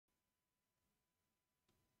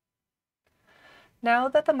Now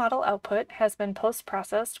that the model output has been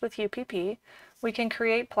post-processed with UPP, we can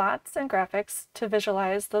create plots and graphics to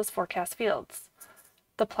visualize those forecast fields.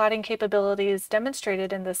 The plotting capabilities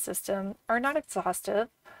demonstrated in this system are not exhaustive,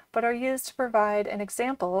 but are used to provide an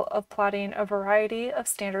example of plotting a variety of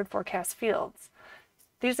standard forecast fields.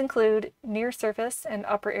 These include near surface and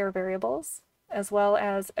upper air variables, as well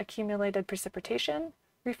as accumulated precipitation,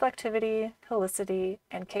 reflectivity, helicity,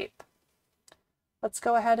 and CAPE. Let's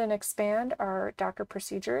go ahead and expand our Docker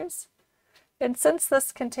procedures. And since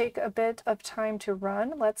this can take a bit of time to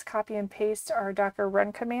run, let's copy and paste our Docker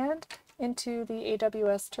run command into the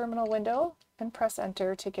AWS terminal window and press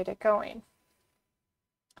enter to get it going.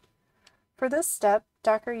 For this step,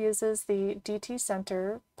 Docker uses the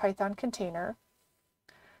DT-Center Python container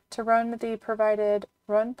to run the provided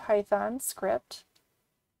run Python script.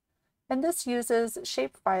 And this uses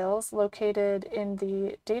shapefiles located in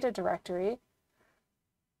the data directory,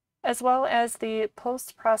 as well as the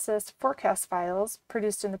post-processed forecast files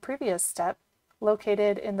produced in the previous step,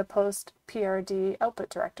 located in the post-PRD output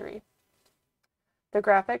directory. The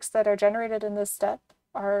graphics that are generated in this step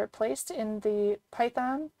are placed in the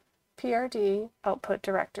Python PRD output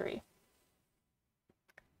directory.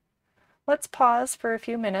 Let's pause for a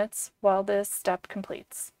few minutes while this step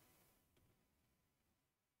completes.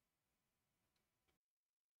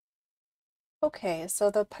 Okay,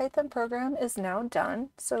 so the Python program is now done,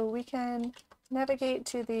 so we can navigate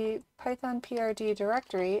to the Python PRD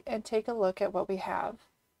directory and take a look at what we have.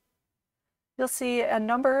 You'll see a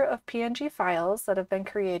number of PNG files that have been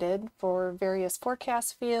created for various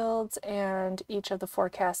forecast fields and each of the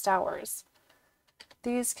forecast hours.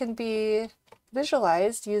 These can be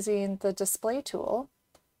visualized using the display tool.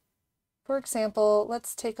 For example,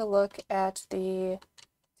 let's take a look at the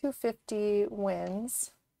 250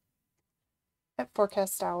 winds at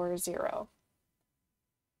forecast hour 0.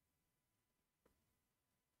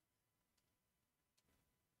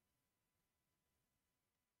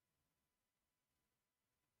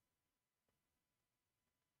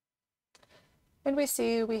 And we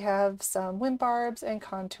see we have some wind barbs and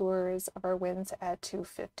contours of our winds at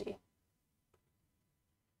 250.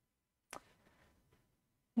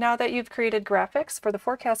 Now that you've created graphics for the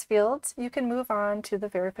forecast fields, you can move on to the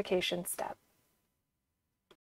verification step.